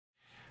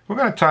We're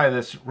going to tie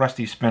this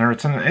rusty spinner.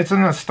 It's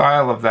in the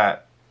style of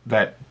that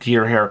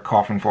deer hair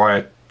coffin fly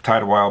I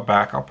tied a while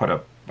back. I'll put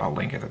a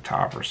link at the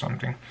top or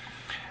something.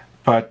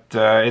 But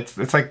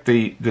it's like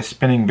the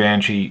spinning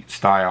Banshee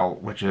style,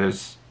 which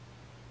is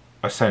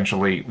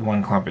essentially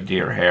one clump of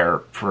deer hair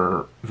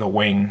for the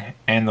wing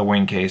and the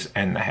wing case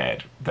and the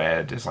head. The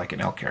head is like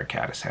an elk hair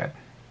caddis head.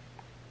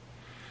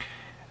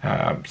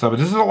 But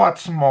this is a lot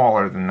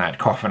smaller than that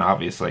coffin,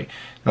 obviously.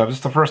 So if this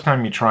is the first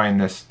time you're trying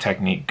this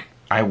technique,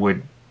 I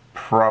would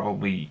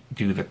probably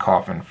do the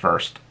coffin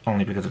first,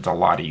 only because it's a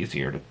lot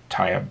easier to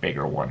tie a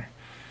bigger one.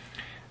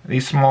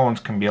 These small ones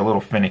can be a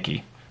little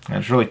finicky, and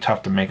it's really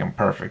tough to make them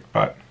perfect,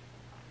 but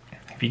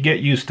if you get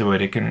used to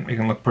it, it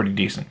can look pretty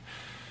decent.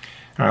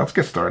 Alright, let's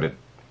get started.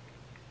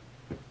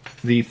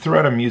 The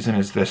thread I'm using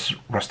is this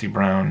rusty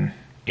brown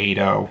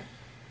 8/0.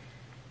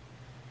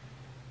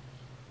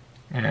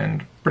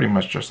 And pretty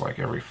much just like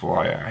every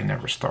fly, I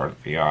never start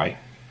at the eye.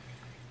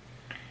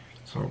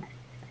 So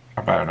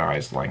about an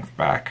eye's length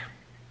back.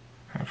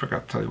 I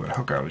forgot to tell you what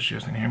hook I was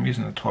using here. I'm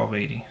using the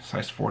 1280,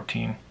 size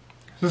 14.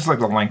 This is like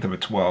the length of a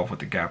 12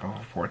 with the gap of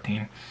a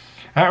 14.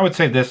 I would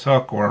say this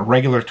hook, or a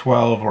regular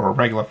 12 or a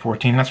regular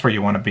 14, that's where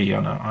you want to be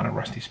on a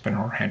rusty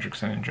spinner, or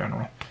Hendrickson in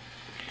general.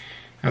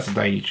 That's a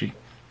Daiichi.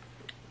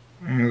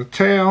 And the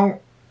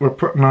tail we're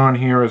putting on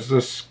here is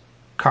this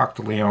Coq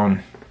de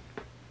Leon.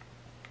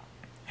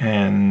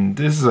 And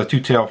this is a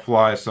two-tail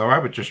fly, so I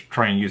would just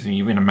try and use an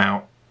even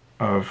amount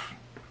of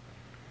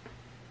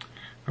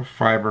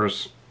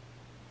fibers.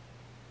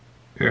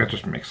 Yeah, it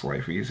just makes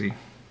life easy.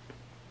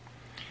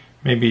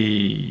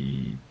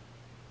 Maybe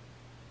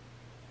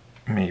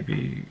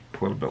a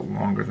little bit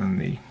longer than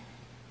the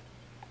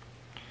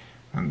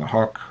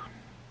hook.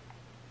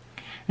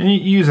 And you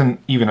use an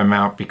even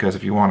amount because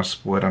if you want to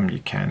split them, you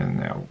can, and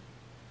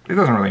it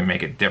doesn't really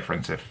make a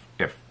difference if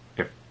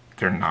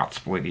they're not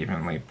split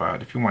evenly.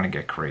 But if you want to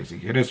get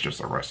crazy, it is just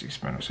a rusty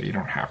spinner, so you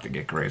don't have to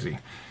get crazy.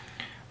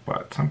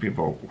 But some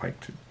people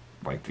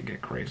like to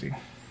get crazy.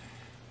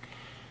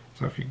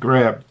 So if you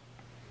grab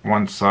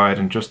one side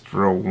and just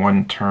throw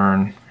one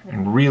turn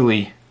and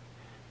really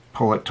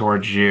pull it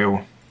towards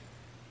you,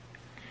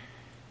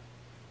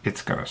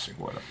 it's gonna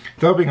split up.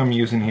 Dubbing I'm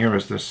using here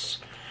is this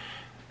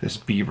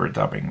beaver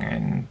dubbing,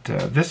 and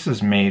this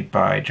is made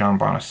by John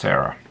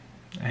Bonacera.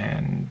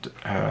 And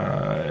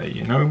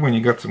you know, when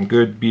you got some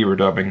good beaver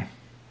dubbing,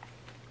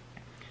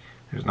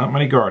 there's not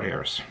many guard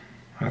hairs.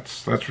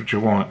 That's what you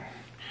want.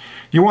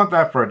 You want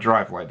that for a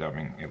dry fly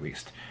dubbing, at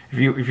least. If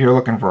you're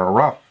looking for a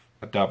rough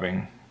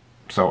dubbing,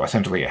 so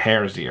essentially a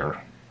hare's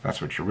ear,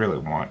 that's what you really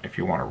want if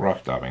you want a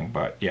rough dubbing.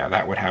 But yeah,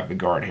 that would have the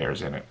guard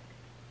hairs in it.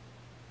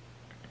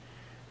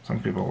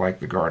 Some people like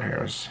the guard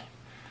hairs,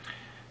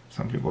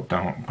 some people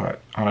don't,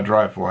 but on a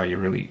dry fly you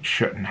really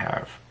shouldn't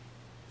have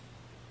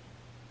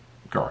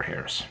guard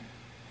hairs.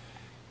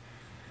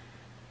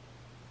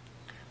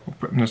 We're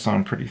putting this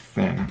on pretty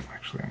thin.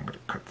 Actually, I'm going to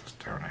cut this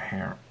down a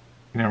hair.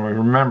 Now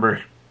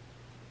remember,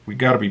 we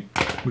got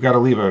to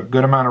leave a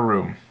good amount of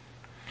room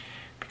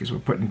because we're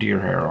putting deer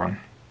hair on.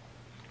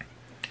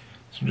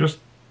 So just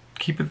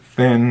keep it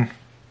thin.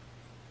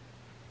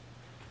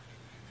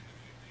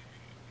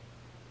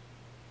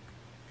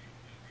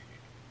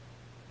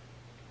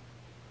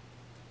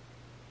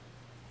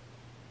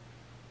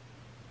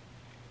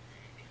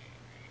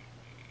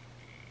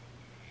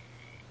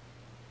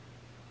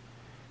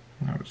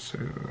 I would say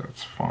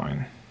that's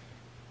fine.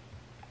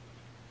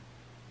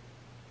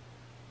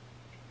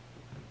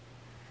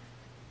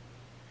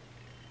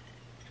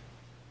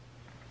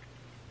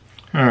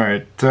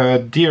 Alright,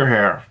 deer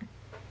hair.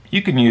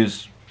 You can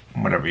use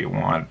whatever you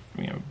want,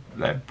 you know,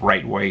 that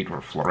bright white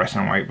or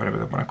fluorescent white, whatever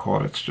they want to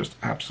call it. It's just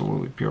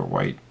absolutely pure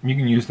white. You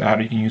can use that,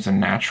 or you can use a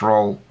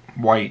natural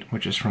white,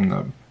 which is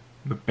from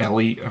the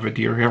belly of a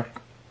deer hair.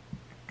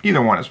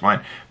 Either one is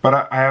fine,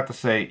 but I have to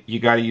say, you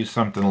got to use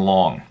something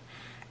long.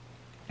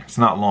 If it's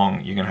not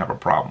long, you're going to have a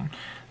problem.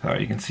 So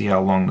you can see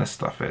how long this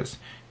stuff is.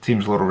 It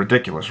seems a little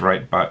ridiculous,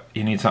 right? But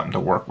you need something to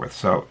work with,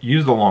 so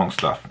use the long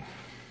stuff.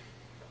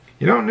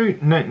 You don't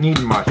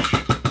need much.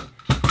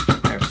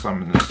 I have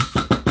some in this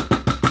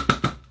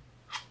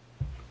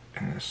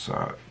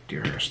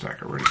deer hair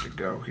stacker ready to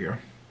go here.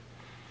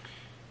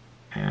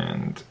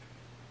 And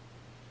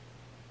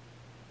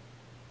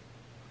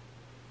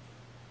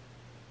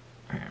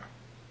yeah.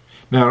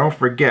 Now don't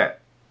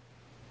forget.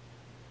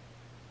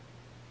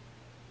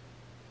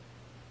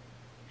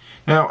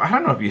 Now I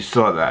don't know if you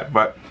saw that,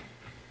 but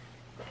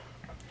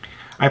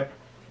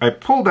I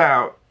pulled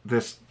out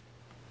this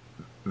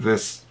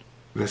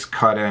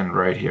cut end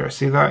right here.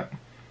 See that?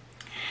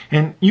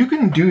 And you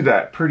can do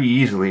that pretty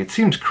easily. It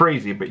seems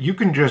crazy, but you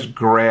can just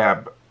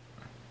grab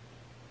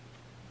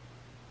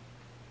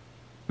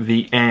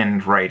the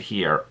end right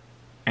here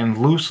and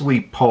loosely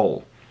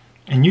pull.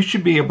 And you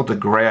should be able to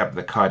grab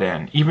the cut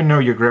end, even though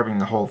you're grabbing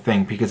the whole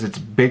thing, because it's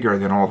bigger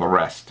than all the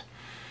rest.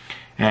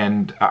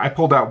 And I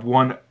pulled out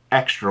one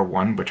extra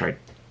one, which I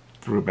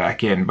threw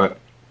back in, but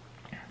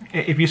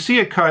if you see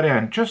a cut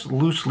end, just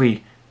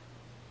loosely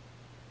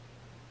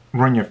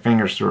run your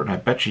fingers through it, and I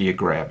bet you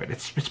grab it.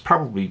 It's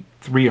probably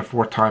 3 or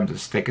 4 times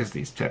as thick as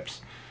these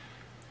tips.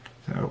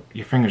 So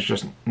your fingers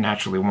just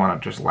naturally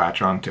want to just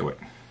latch onto it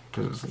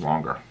because it's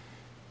longer.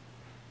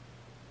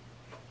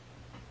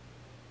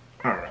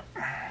 Alright.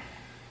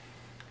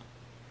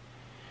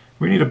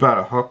 We need about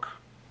a hook.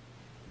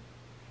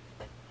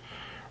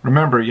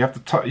 Remember, you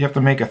have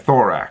to make a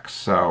thorax,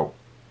 so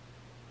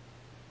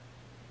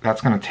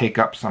that's going to take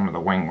up some of the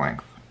wing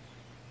length.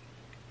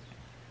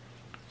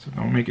 So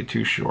don't make it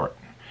too short.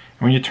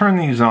 And when you turn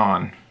these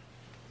on,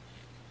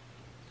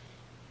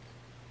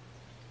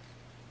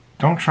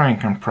 don't try and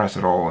compress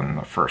it all in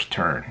the first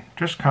turn.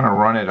 Just kind of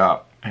run it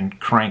up and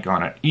crank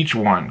on it. Each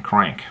one,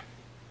 crank.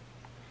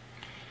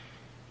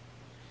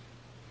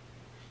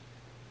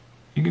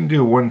 You can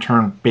do one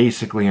turn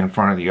basically in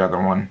front of the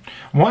other one.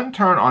 One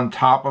turn on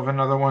top of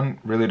another one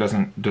really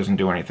doesn't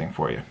do anything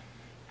for you.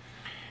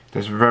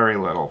 There's very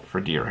little for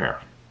deer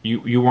hair.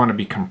 You want to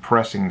be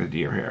compressing the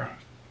deer hair,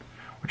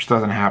 which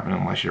doesn't happen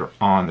unless you're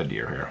on the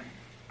deer hair.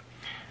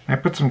 And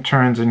I put some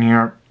turns in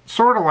here,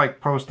 sort of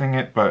like posting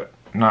it, but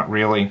not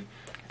really.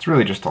 It's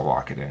really just to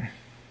lock it in.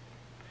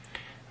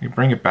 We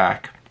bring it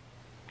back.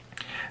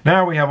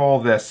 Now we have all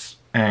this,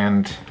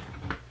 and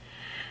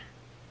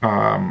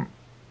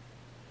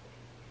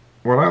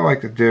what I like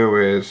to do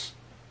is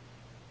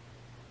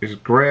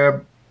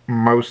grab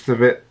most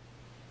of it,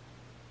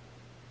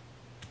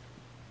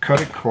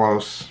 cut it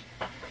close,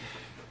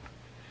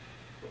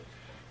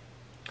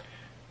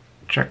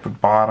 check the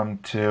bottom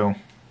too.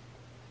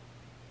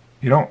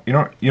 You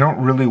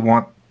don't really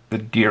want the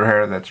deer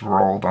hair that's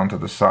rolled onto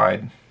the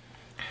side.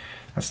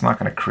 That's not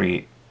going to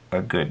create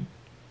a good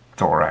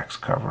thorax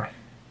cover.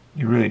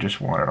 You really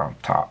just want it on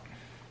top.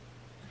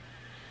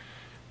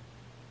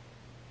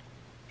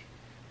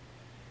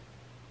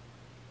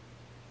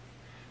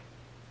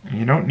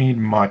 You don't need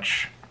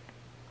much.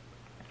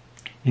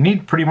 You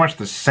need pretty much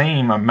the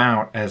same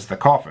amount as the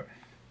Coffin,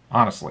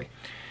 honestly.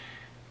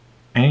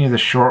 Any of the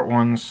short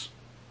ones,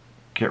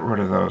 get rid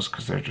of those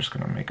because they're just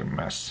going to make a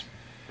mess.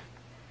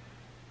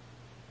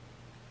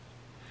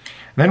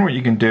 Then what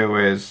you can do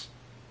is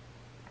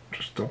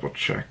just double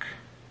check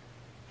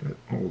that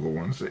all the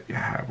ones that you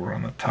have are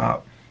on the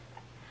top.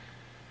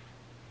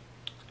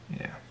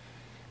 Yeah.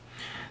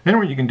 Then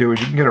what you can do is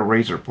you can get a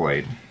razor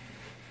blade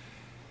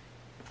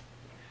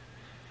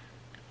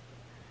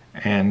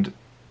and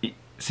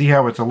see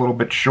how it's a little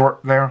bit short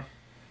there?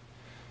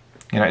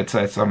 You know,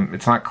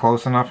 it's not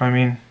close enough, I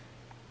mean.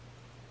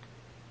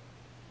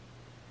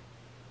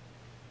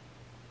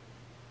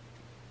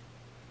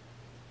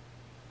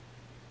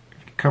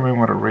 If you come in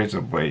with a razor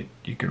blade,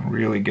 you can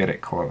really get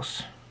it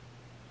close.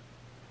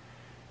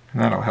 And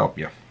that'll help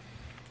you.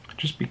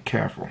 Just be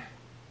careful.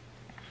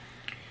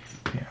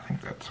 Yeah, I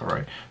think that's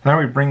alright. Now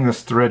we bring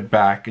this thread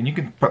back, and you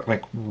can put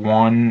like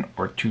 1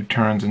 or 2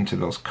 turns into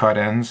those cut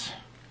ends.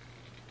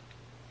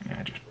 Yeah,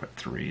 I just put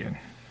 3 in.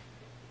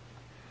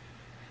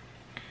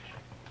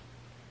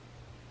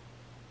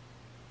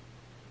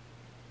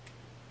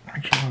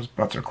 Make sure those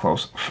butts are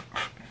close.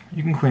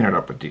 You can clean it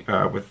up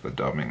with the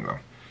dubbing though.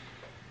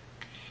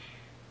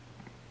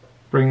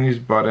 Bring these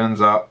butt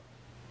ends up.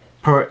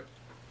 Put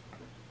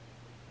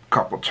a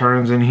couple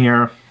turns in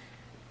here.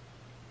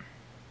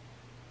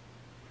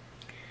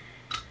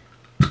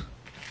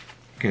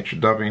 Get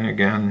your dubbing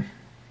again.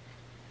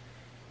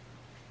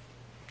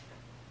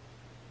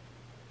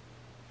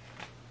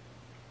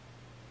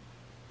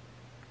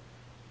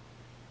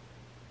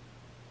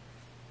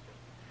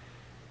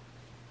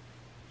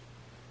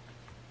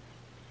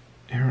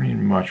 You don't need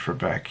much for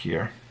back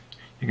here.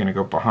 You're going to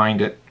go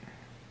behind it.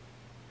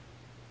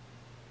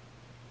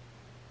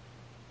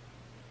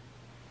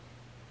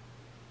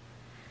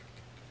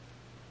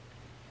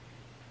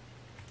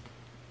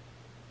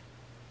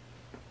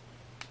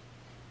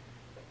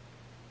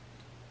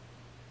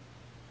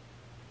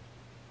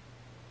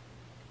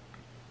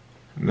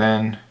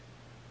 Then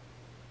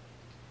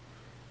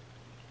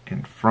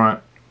in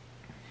front,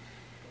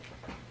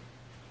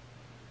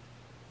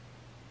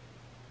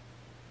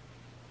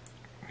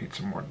 need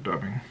some more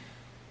dubbing.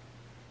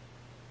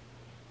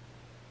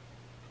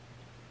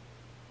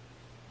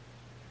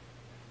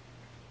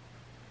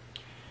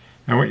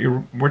 Now what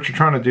you're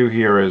trying to do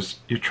here is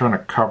you're trying to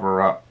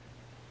cover up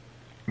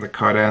the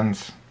cut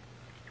ends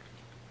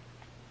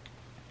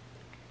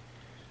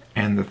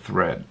and the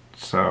thread.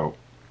 So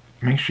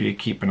make sure you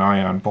keep an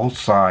eye on both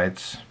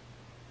sides.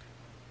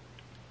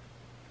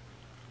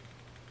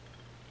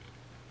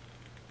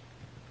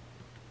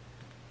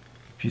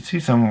 If you see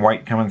some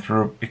white coming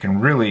through, it can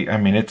really, I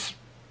mean,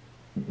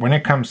 when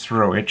it comes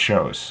through, it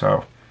shows.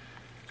 So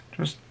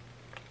just,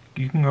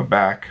 you can go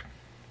back.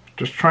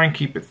 Just try and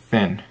keep it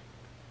thin.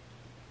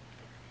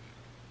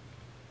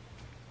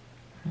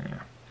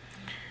 Yeah,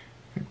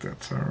 I think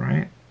that's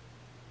alright.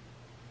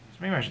 So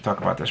maybe I should talk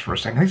about this for a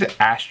second. I think it's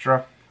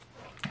Astra.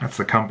 That's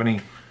the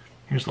company.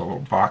 Here's the little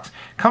box.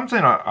 Comes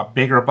in a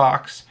bigger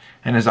box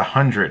and is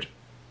 100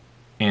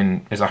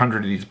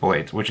 of these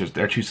blades, which is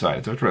they're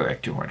 2-sided, so it's really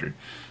like 200.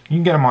 You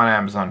can get them on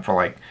Amazon for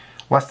like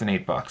less than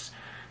 $8.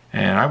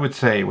 And I would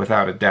say,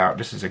 without a doubt,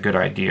 this is a good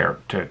idea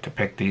to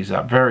pick these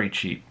up. Very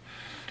cheap.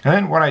 And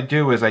then what I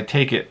do is I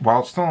take it,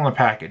 while it's still in the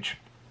package,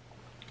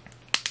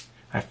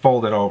 I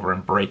fold it over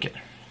and break it.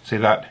 See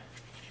that?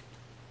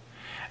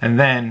 And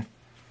then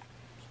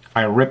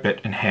I rip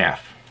it in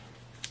half.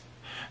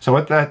 So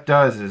what that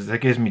does is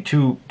it gives me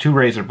two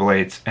razor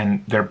blades,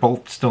 and they're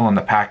both still in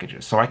the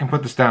packages. So I can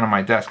put this down on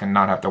my desk and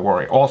not have to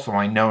worry. Also,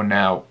 I know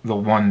now the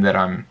one that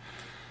I'm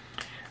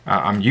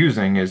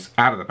using is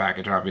out of the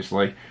package,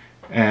 obviously,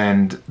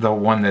 and the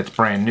one that's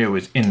brand new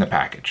is in the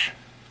package.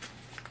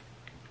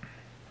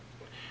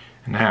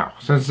 Now,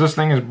 since this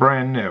thing is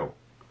brand new,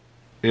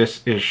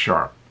 this is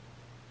sharp.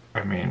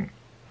 I mean,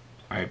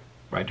 I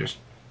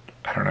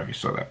don't know if you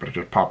saw that, but it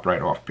just popped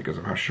right off because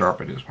of how sharp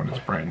it is when it's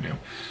brand new.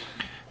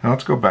 Now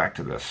let's go back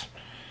to this.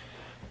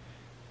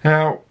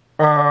 Now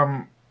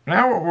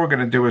what we're going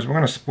to do is we're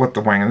going to split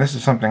the wing, and this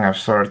is something I've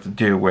started to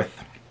do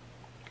with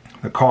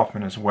the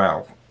Coffin as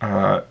well.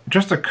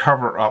 Just to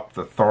cover up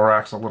the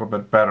thorax a little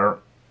bit better,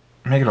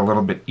 make it a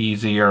little bit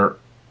easier.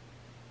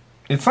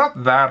 It's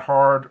not that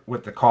hard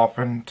with the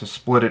Coffin to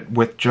split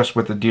it just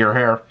with the deer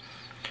hair,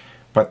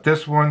 but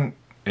this one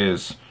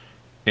is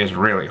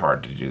really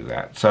hard to do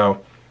that.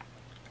 So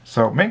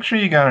make sure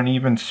you got an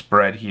even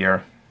spread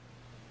here.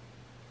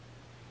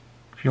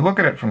 If you look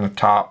at it from the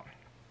top,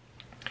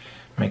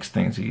 it makes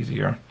things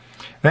easier.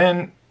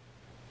 Then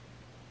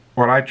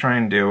what I try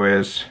and do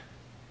is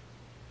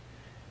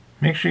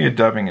make sure your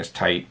dubbing is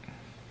tight.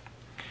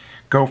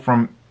 Go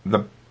from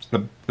the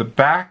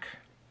back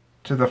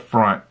to the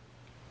front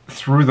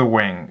through the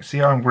wing. See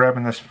how I'm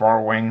grabbing this far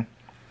wing?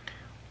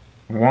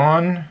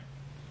 1,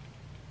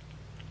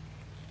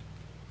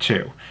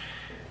 2.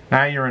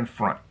 Now you're in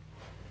front.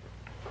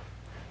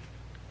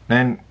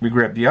 Then we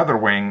grab the other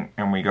wing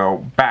and we go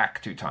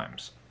back 2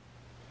 times.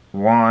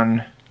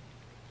 1.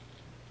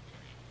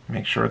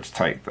 Make sure it's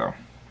tight though.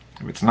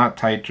 If it's not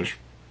tight, just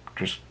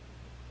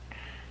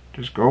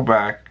go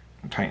back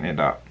and tighten it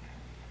up.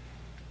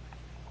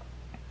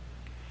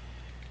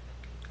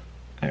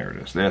 There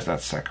it is. There's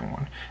that second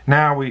one.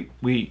 Now we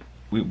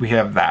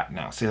have that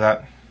now. See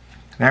that?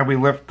 Now we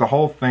lift the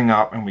whole thing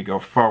up and we go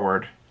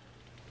forward.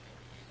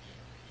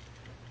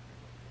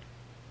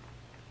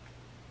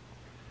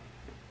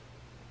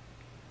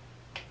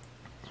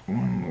 There's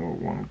one little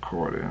one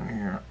caught in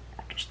here.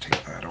 I'll just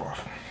take that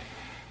off.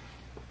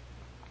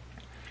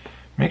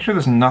 Make sure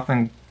there's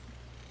nothing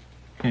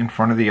in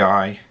front of the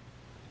eye.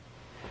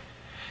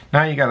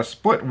 Now you got a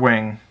split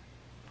wing.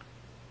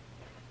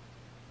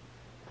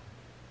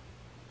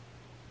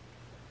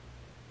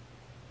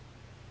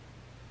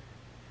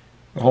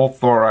 The whole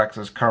thorax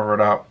is covered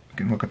up. You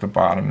can look at the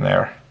bottom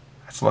there.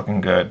 That's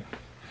looking good.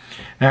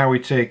 Now we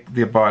take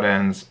the butt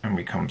ends and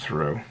we come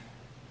through.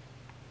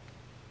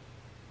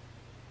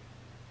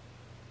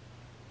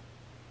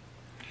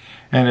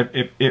 And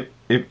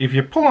if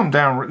you pull them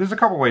down, there's a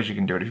couple ways you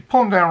can do it. If you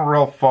pull them down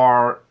real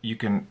far, you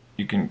can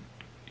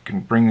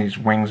bring these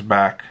wings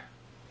back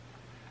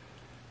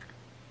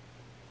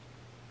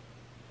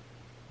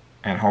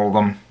and hold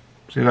them.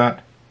 See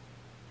that?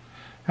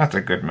 That's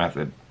a good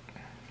method.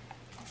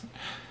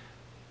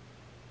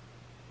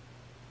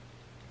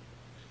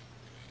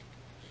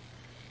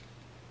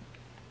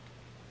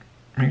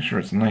 Make sure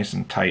it's nice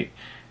and tight.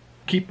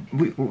 Keep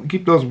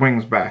those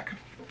wings back.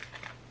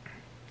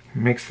 It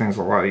makes things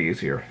a lot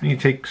easier. Then you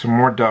take some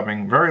more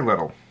dubbing, very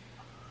little.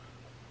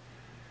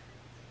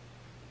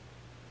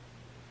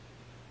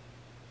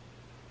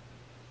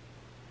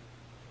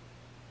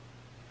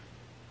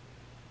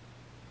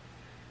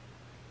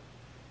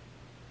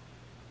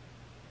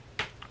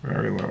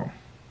 Very little.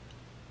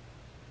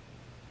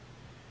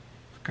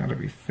 It's got to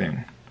be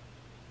thin.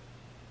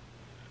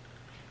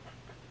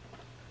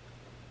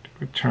 Do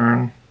a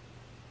turn.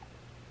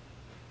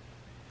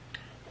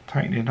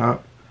 Tighten it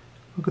up.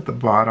 Look at the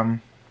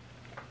bottom.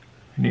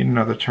 If you need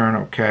another turn,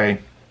 okay.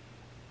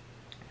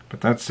 But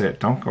that's it.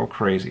 Don't go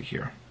crazy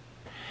here,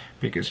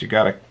 because you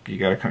gotta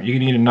come. You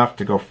need enough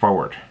to go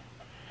forward.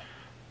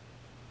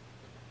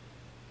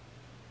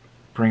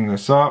 Bring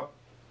this up.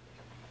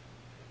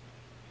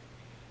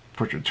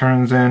 Put your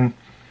turns in.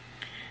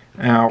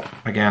 Now,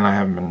 again, I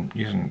haven't been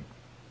using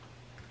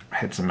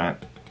head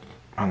cement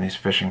on these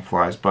fishing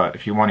flies, but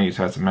if you want to use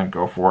head cement,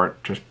 go for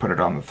it. Just put it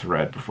on the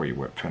thread before you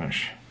whip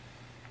finish.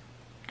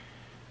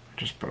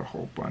 Just put a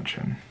whole bunch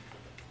in.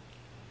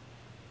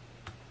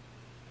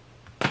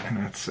 And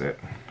that's it.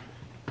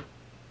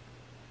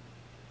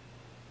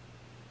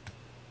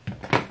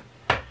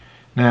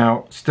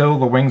 Now, still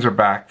the wings are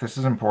back. This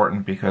is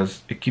important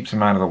because it keeps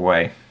them out of the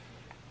way.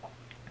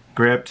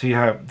 Grab, see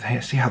how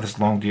this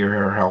long deer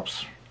hair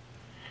helps?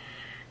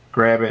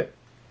 Grab it.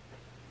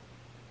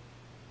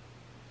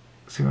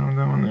 See what I'm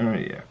doing there?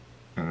 Yeah.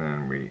 And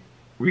then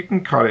we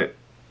can cut it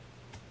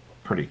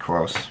pretty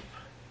close.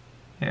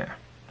 Yeah,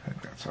 I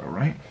think that's all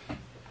right.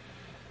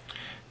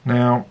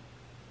 Now,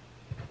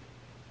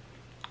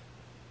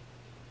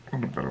 a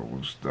little bit of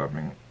loose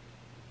dubbing.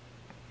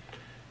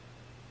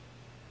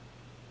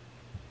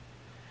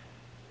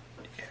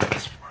 Yeah,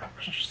 that's fine.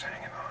 It's just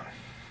hanging on.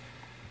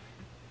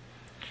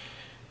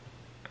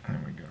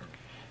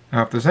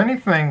 Now, if there's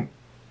anything,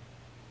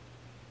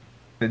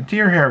 the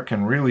deer hair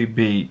can really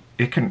be,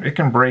 it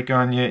can break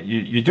on you.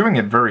 You're doing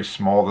it very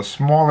small. The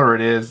smaller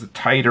it is, the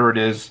tighter it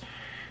is,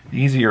 the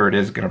easier it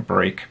is going to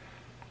break.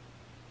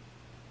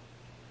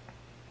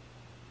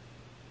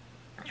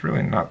 It's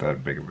really not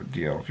that big of a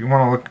deal. If you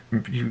want to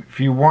look, if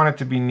you want it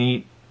to be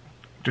neat,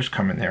 just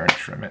come in there and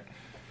trim it.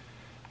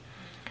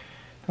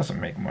 Doesn't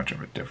make much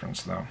of a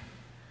difference though.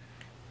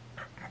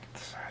 Get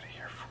this out of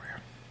here for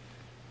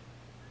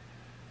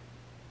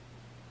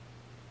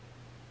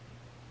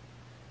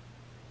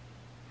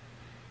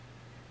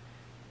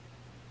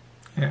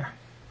you. Yeah.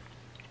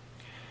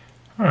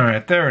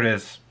 Alright, there it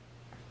is.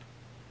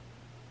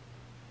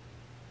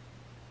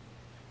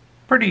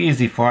 Pretty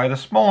easy fly. The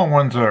smaller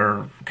ones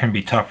can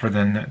be tougher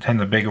than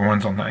the bigger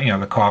ones on the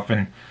the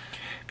Coffin.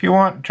 If you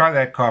want, try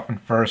that Coffin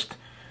first.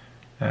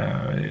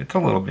 It's a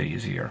little bit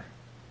easier.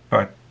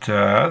 But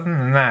other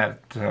than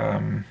that,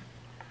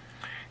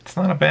 it's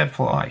not a bad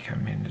fly. I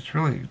mean, it's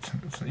really,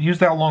 use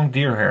that long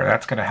deer hair.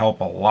 That's going to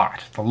help a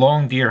lot. The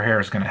long deer hair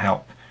is going to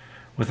help,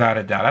 without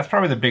a doubt. That's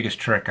probably the biggest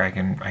trick I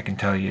can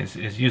tell you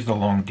is use the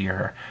long deer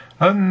hair.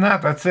 Other than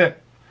that, that's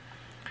it.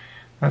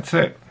 That's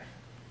it.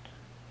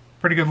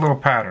 Pretty good little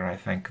pattern, I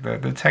think.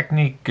 The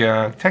technique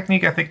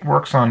I think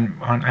works on.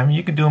 I mean,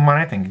 you can do them on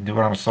anything. You can do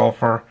it on a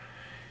sulfur.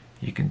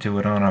 You can do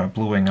it on a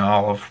blue wing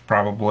olive,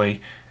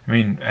 probably. I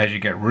mean, as you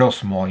get real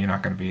small, you're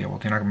not going to be able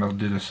to. You're not going to be able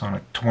to do this on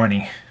a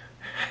 20.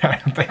 I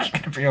don't think you're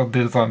going to be able to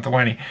do this on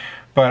 20.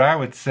 But I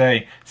would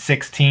say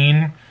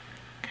 16,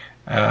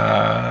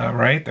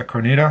 right? The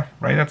cornita,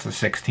 right? That's a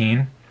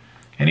 16.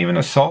 And even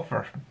a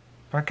sulfur,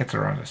 that gets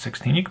around a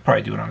 16. You could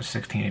probably do it on a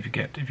 16 if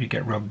you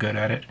get real good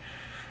at it.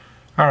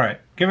 All right,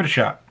 give it a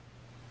shot.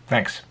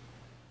 Thanks.